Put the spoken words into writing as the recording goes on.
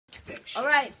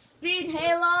Alright, Speed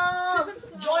Halo!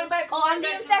 Join back. Oh, I'm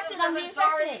being infected, I'm being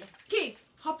infected! Okay,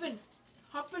 hop in.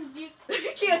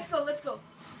 Okay, let's go.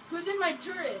 Who's in my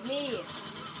turret? Me.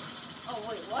 Oh,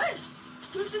 wait, what?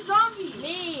 Who's the zombie?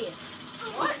 Me.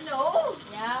 What? No.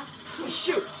 Yeah?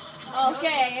 Shoot.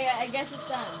 Okay, I guess it's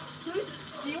done. Who's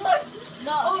C1?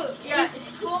 No. Oh, yeah,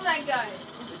 it's cool, my guy.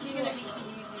 This is gonna be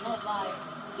easy. Oh, bye.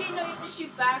 Okay, no, you have to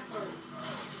shoot backwards.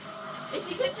 It's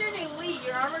because you're an elite,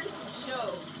 your armor doesn't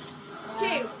show.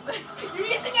 Okay, you're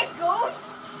using a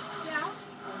ghost? Yeah.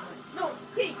 No,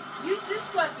 okay, use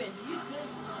this weapon.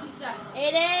 Use that.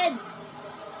 Aiden!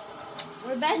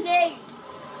 We're bending!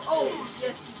 Oh,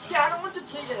 yes. Okay, I don't want to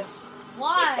play this.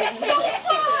 Why?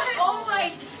 Oh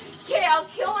my. Okay, I'll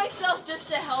kill myself just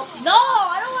to help you. No,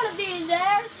 I don't want to be in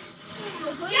there.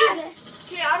 Yes.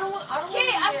 Okay, I don't want.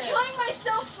 Okay, I'm there. killing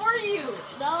myself for you.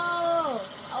 No,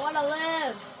 I want to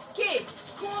live. Okay,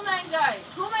 cool man guy.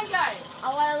 I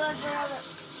want to live forever.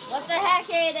 What the heck,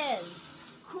 Aiden?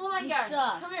 Cool man You guy.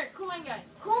 suck. Come here, cool man guy.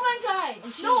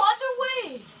 Okay. No, other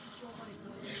way.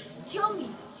 Kill me.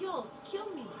 Kill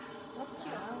me. What the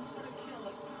hell?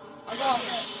 I'll go.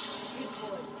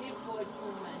 Good boy,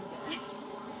 cool man guy.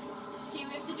 Okay,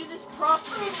 we have to do this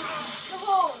properly.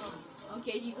 No.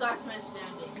 Okay, he's last man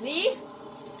standing. Me?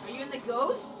 Are you in the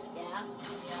ghost? Yeah.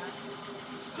 Yeah.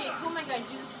 Okay, cool man guy, do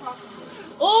this properly.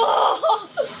 Oh!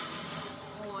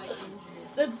 Oh, I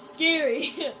injured. That's scary.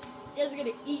 You guys are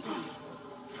gonna eat me.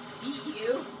 Eat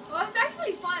you? Well, it's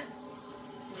actually fun.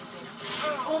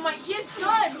 Oh my, he has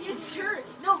gun! He has turret!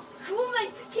 No, cool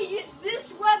man, can use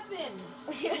this weapon!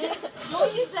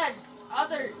 Don't use that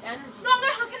other energy. No,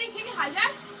 can you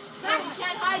hijack? No, you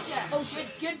can't hijack. Oh,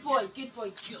 good boy. You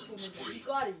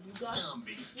got it. You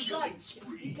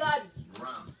got it.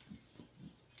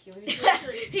 Okay, we need to make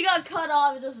sure- He got cut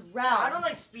off and just round. I don't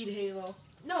like Speed Halo.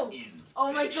 No.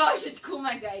 Oh my gosh, it's cool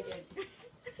my guy again.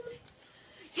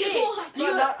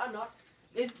 No, I'm not.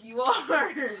 It's you are.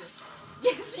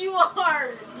 Yes, you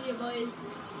are. See you, boys.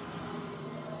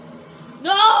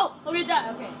 No! Okay,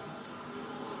 that. Okay.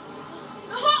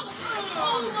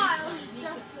 Oh my, it was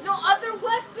just... No other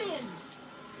weapon.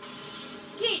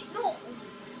 Okay, no.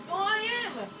 No, I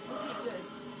am. Okay, good.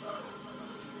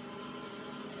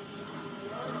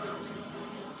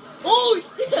 Oh!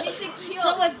 You need to kill.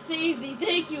 Someone save me.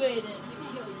 Thank you, Aiden.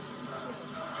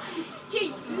 Okay,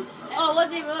 use. Oh,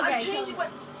 what's even? Okay. I'm changing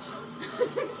what.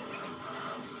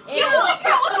 Yo, what's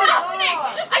happening?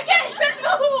 I can't even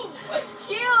move!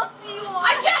 Kill C1.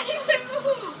 I can't even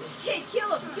move! Okay, kill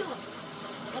him.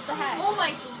 What the heck? Oh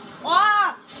my.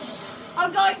 Ah!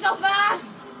 I'm going so fast!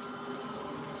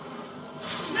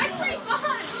 It's actually pretty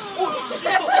fun!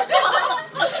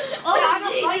 Oh, I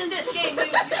don't Jesus. like this game,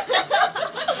 dude.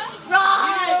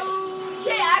 Right!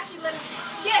 Okay, actually let him.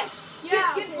 Yes.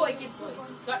 Yeah. Good boy.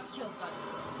 Got killed.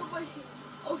 Look what I see.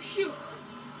 Oh shoot!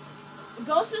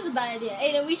 Ghost is a bad idea.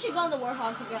 Aiden, we should go on the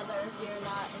Warhawk together if you're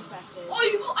not infected.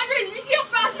 Oh, Andre, did you see how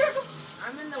fast you're going?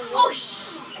 I'm in the. Oh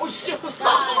shit! Oh shit.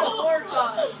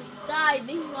 Die. Die,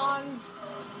 ding dongs.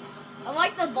 I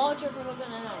like the vulture from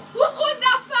Open Night. Who's going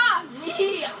that fast?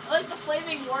 Me. Like the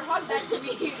flaming warthog. That's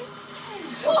me.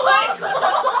 Oh my god!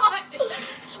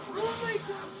 Oh my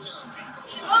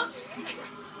god.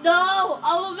 No,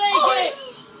 I will make Oh it.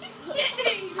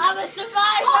 shit! I'm a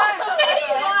survivor.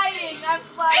 I'm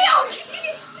flying. Hey, oh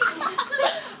shit!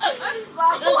 I'm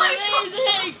flying. That's Oh my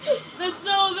amazing. That's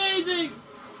so amazing.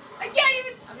 I can't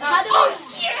even. How do Oh we?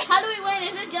 shit! How do we win?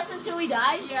 Is it just until we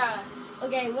die? Yeah.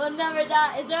 Okay, we'll never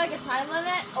die. Is there like a time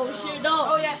limit? Oh shoot, no.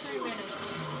 Oh yeah, 3 minutes.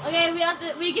 Okay,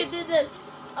 we can do this.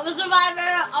 I'm a survivor.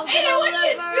 I'm Aiden, gonna what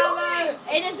live are you forever.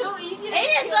 doing? Aiden's so easy to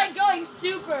Aiden's kill. like going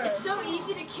super. It's so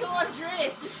easy to kill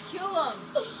Andreas. Just kill him.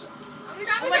 I'm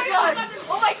Oh my god.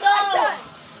 Oh my god.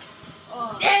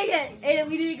 Oh. Dang it! Aiden,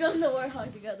 we need to go in the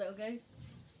Warhawk together, okay?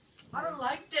 I don't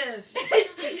like this. Yo,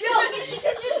 it's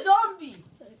because you're a zombie.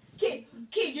 Okay,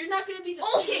 you're not gonna be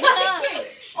zombie. Oh, Okay, yeah. okay.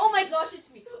 Oh my gosh, it's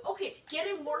me. Okay, get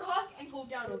in Warthog and go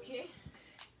down, okay?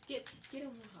 Get in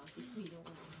Warthog. It's me, don't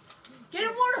worry. Get in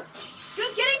Warthog.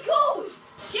 Get in Ghost.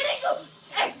 Get in Ghost.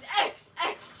 X.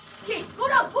 Okay, go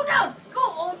down. Go.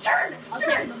 Oh, turn. I'll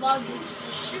take the bug.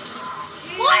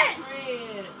 What?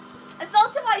 I fell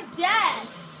to my death.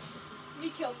 Me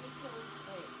killed.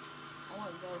 Wait, I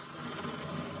want ghost.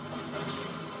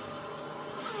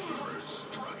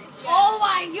 Oh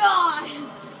my god!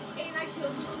 Aiden, I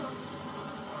killed. Me killed.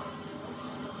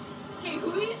 Okay,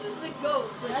 who uses the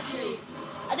ghost? Let's That's see. me.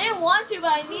 I didn't want to,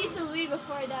 but I need to leave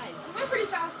before I die. I'm going pretty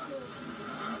fast too.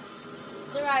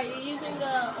 It's alright, you're using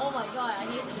the. Oh my god, I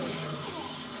hate this.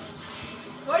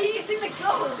 Why are you using the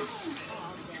ghost?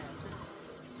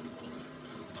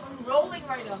 Oh, I'm dead. rolling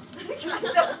right now.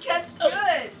 That's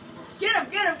good. Get him.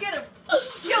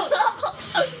 Kill him.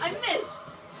 I missed.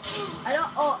 I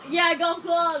don't. Oh, yeah, I got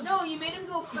clubbed. No, you made him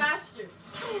go faster.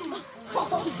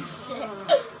 Oh, shit.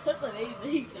 That's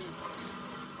amazing.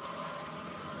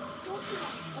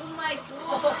 Oh my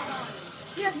god.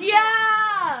 Yes.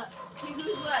 Yeah! Okay,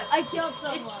 who's left? I killed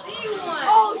someone. It's C1.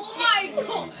 Oh, my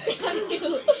god!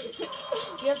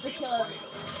 We have to kill him.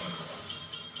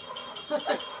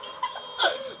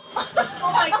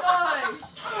 Oh my gosh.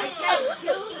 I can't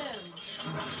kill him.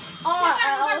 Oh, I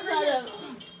almost had him.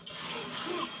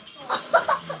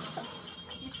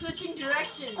 He's switching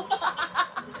directions. Oh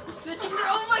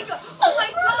my god. Oh my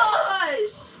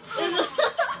gosh.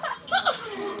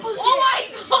 Oh my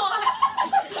god!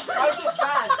 Why so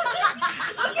fast?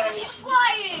 Look at him. He's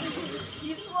flying.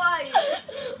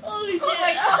 Holy shit. Oh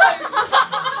my god.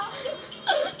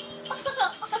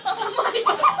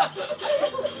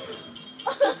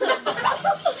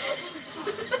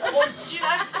 Oh shit,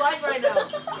 I'm flying right now.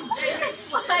 You're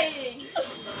flying.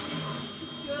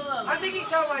 Kill him. I'm making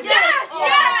count right Yes! now.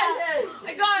 Yes!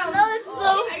 I got him! That is so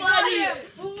I got funny. him!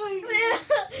 Oh my god!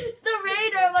 The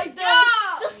radar, like the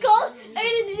Yeah! skull.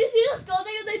 Aiden, did you see the skull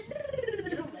thing?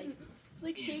 It's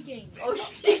like shaking. Oh,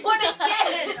 C1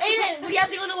 again. Aiden, we have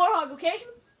to go in the Warhog, okay?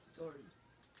 Sorry.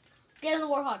 Get in the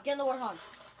Warhog. Get in the Warhog.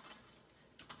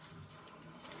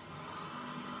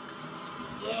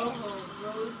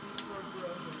 Rose before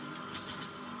bro.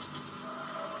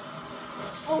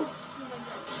 Oh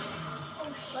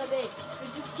my god.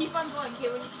 Just keep on going, okay?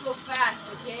 We need to go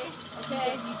fast, okay?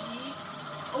 Okay. UG.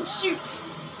 Oh shoot!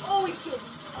 Oh, he killed me.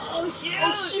 Oh shoot.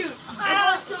 Oh shoot!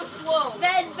 I'm going so slow.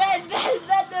 Bend.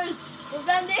 Benders. We're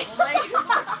bending. Oh my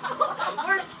god.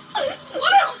 We're.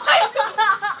 What am I doing?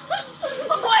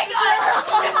 Oh my god!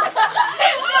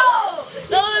 No!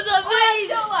 That was Oh, he's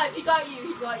amazing. still alive. He got you,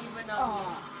 but not me.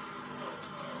 Aw.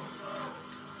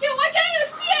 Dude, why can't I even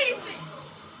see anything?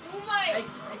 Oh I my...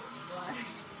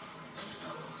 splattered.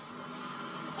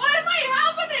 What am I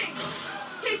happening?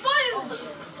 Okay, fine.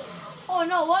 Oh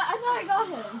no, what? I thought I got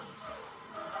him.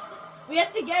 We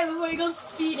have to get him before he goes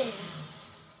speeding.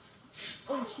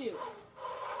 Oh shoot.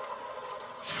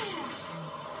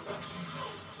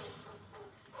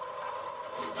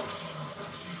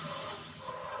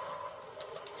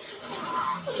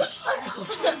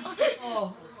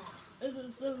 Oh. This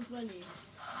is so funny.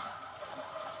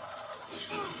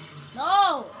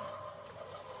 No!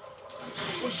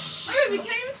 Dude, we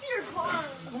can't even see your car.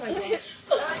 Oh my god.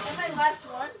 Am I last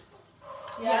one?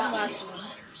 Yeah, I'm last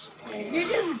one. you're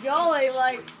just going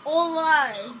like, oh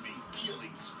my.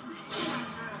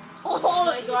 Oh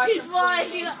my gosh, he's I'm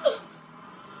flying.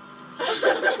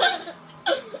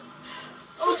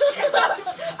 Oh shit!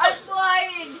 I'm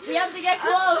flying! We have to get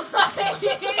close.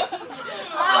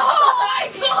 Oh my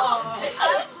god!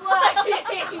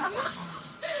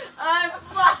 I'm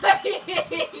flying!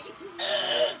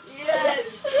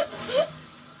 Yes!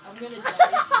 I'm gonna die.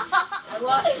 I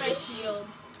lost my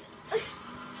shields.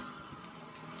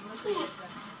 Unless I get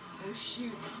that. Oh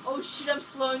shoot. Oh shoot, I'm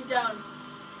slowing down.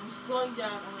 I'm slowing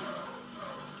down.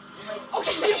 Oh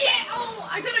shit! Oh,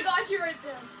 I could have got you right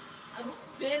there. I'm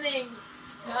spinning.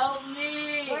 Help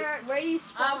me! Where do you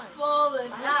spawn? I'm falling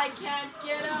and I can't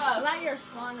get I'm up. at your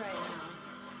spawn right now.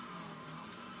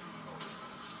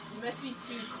 You must be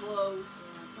too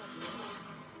close.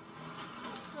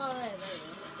 Oh,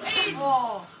 there Hey!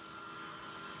 Oh!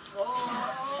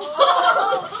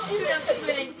 Oh! Shoot, I'm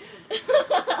spinning. This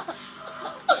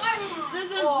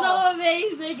is Oh. so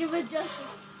amazing. If it just.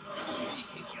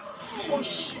 Oh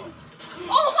shit!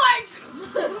 Oh my!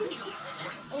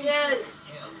 Yes!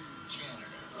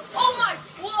 Oh my!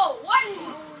 Whoa! What?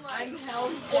 Oh my! I'm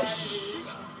held damage.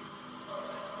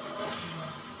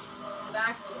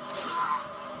 Back to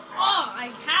Oh, I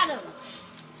had him.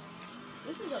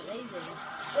 This is amazing.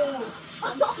 Oh,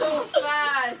 I'm so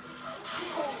fast.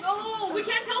 No, we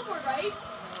can't teleport, right?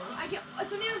 I can't.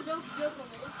 It's only on a vehicle,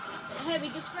 right? Hey, we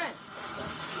can sprint.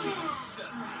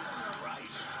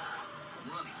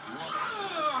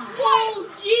 Whoa,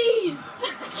 jeez.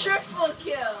 Triple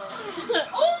kill.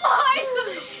 Oh my!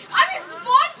 I'm in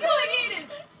spawn killing Aiden.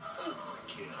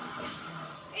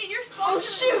 Hey, you're spawn Oh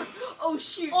killing. shoot! Oh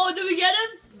shoot! Oh, did we get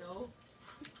him? No.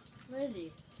 Where is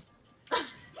he?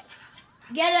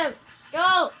 Get him.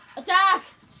 Go. Attack.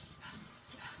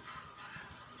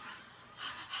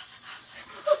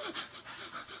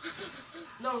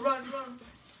 No, run.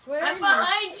 Where I'm is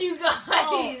behind you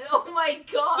guys. Oh my he?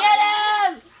 god. Get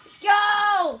him.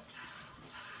 Go.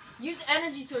 Use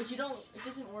energy sword. It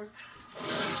doesn't work. I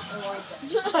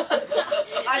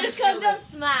like I Just just comes killed up him.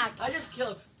 smack. I just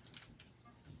killed.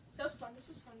 That was fun. This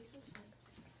is fun. This is fun.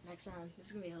 Next round. This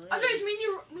is gonna be hilarious. Andres,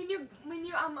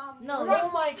 No, Oh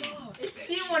this, my god. It's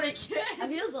C1 I again.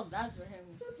 feel so bad for him.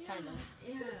 Kind of.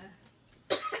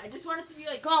 Yeah. I just want it to be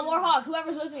like. Come on, Warhog.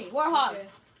 Whoever's with me. Warhog. Okay.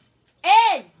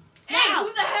 Aiden! Hey, Now!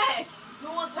 who the heck? Who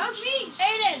wants that was me.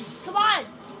 Aiden! Come on!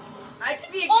 I have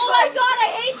to be a Oh my ghost. god, I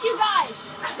hate you guys!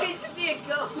 I hate to be a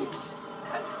ghost.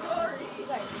 I'm sorry. You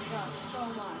guys suck so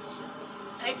much.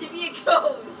 I have to be a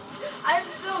ghost. I'm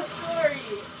so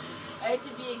sorry. I have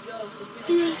to be a ghost. It's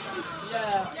gonna.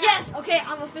 Yeah. Yes! Okay,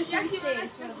 I'm officially Yes, you were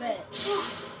safe for a nice. bit.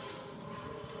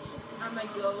 I'm a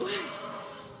ghost.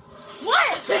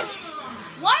 What?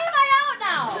 Why am I out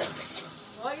now?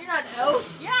 Well, you're not out.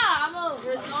 Yeah, I'm a.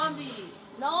 You're a zombie.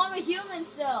 No, I'm a human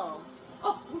still.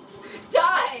 Oh,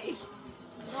 die.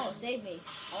 No, save me.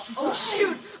 Oh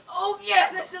shoot. Oh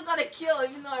yes, I still got a kill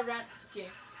even though I ran. Okay.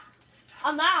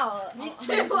 I'm out. Me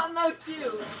too. I'm out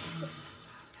too.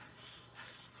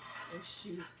 Oh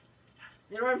shoot.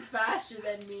 They run faster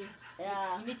than me.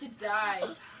 Yeah, You need to die.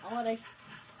 I wanna.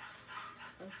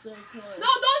 I'm so close. No,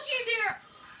 don't you dare.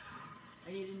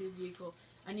 I need a new vehicle.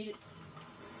 I need it.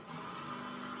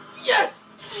 Yes!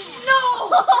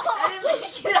 No! I didn't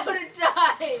make it out and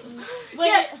die. Wait,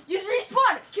 Yes! Use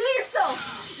respawn! Kill yourself!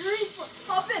 You respawn!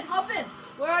 Hop in! Hop in!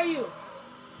 where are you?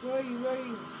 Where are you? Where are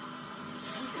you?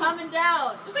 I'm coming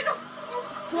down. There's like a.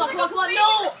 Come on, come on, come on.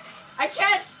 No! I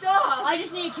can't stop. I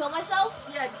just need to kill myself?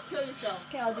 Yeah, just kill yourself.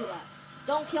 Okay, I'll do that.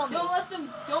 Don't kill me. Don't let them.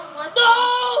 Don't let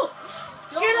No!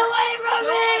 Them, Get away from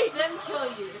don't me! let them kill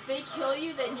you. If they kill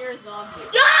you, then you're a zombie.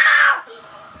 Ah!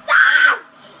 Ah!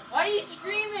 Why are you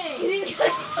screaming?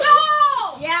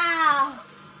 No! Yeah!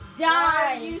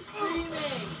 Why are Die! you screaming?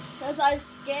 Because I'm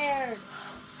scared.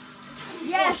 Oh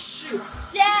Yes! shoot.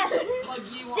 Death!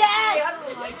 Puggy wants Dad! Hey, I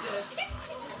don't like this.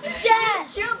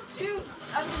 Death! Killed two.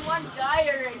 I mean, one guy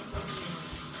already.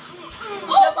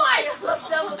 Oh my!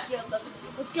 Double kill them.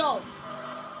 Let's go.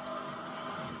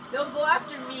 They'll go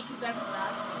after me because I'm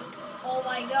faster. Oh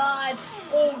my god.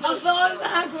 Oh I'm going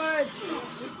backwards.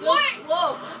 You're so What?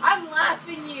 slow. I'm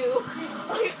lapping you.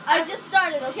 I just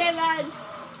started, okay, man?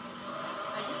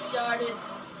 I just started.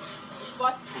 Just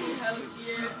bought the new house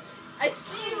here. I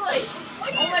see you like.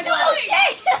 What are Oh you my doing? god.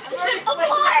 Jake! I'm already I'm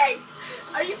flaming. flying!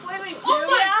 Are you flaming too? Oh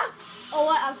my- Yeah? Oh,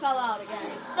 what? I fell out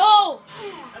again. No!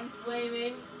 I'm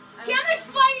flaming. Damn it,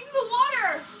 flying into the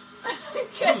water!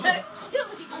 I'm gonna kill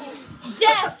you.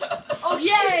 Death! Oh Yay!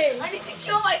 shit! I need to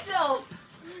kill myself.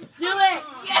 Do it!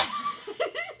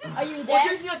 Yeah. Are you What dead?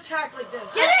 gives you attack like this?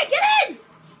 Get in! Get in!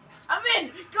 I'm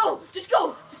in. Go. Just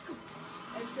go. Just go.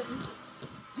 I have 7 seconds.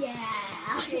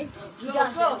 Yeah! You Go,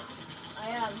 got go. this. I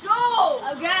am.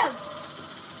 Go. Again!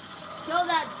 Kill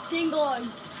that dingoing.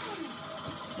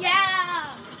 Yeah!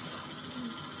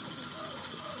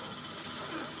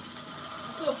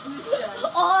 So boost us.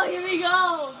 Oh, here we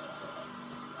go!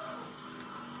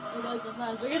 We're going so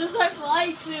fast. We're gonna start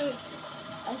flying soon.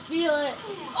 I feel it.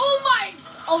 Oh my!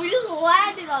 Oh, we just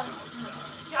landed on it.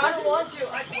 I don't want to.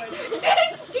 I quit.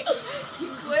 You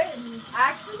quit?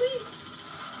 Actually?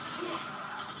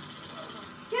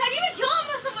 Can I even kill him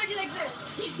with somebody like this?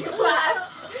 You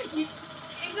laugh. You,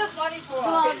 It's not funny for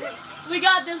Come on, us. we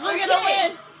got this. We're gonna Okay.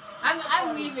 win.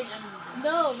 I'm leaving.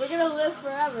 No, we're gonna live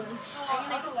forever. No,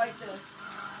 I don't like this.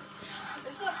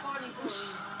 It's not funny for us.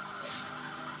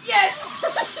 Yes!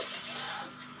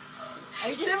 Are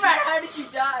you just Simmer, how did you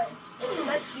die?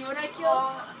 Let's see what I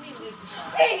killed.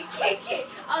 Hey,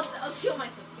 I'll kill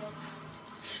myself.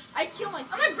 I kill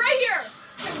myself. I'm like right here!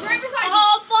 I'm right beside you!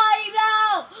 Oh, flying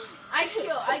now! I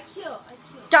kill.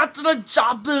 That's the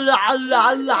job. La,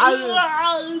 la,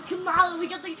 la. Come on, we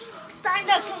got the stand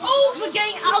up. Oh, we're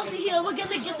getting out of here. We're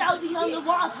gonna get out of here in the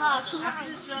water. Come After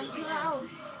on. this round, Come on.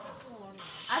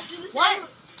 after this What? end-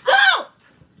 No!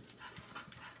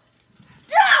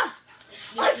 No!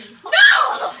 No!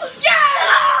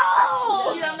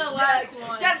 Yeah! Shoot, I'm the last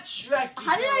one. That's Shrek.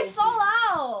 How did I fall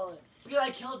out? Because I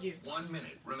killed you. 1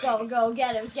 minute remaining. Go,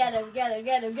 get him, get him, get him,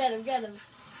 get him, get him, get him.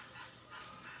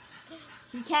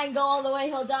 He can't go all the way,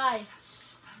 he'll die.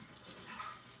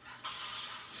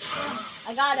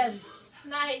 I got him.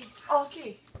 Nice.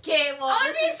 Okay. Okay, well, I wanna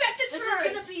this be is infected this first.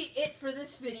 is gonna be it for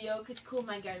this video, because Cool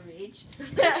My Guy Rage.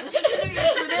 This is gonna be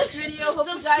it for this video. Hope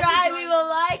you guys Subscribe, enjoyed. we will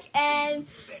like, and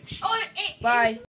Perfection. Oh, Bye.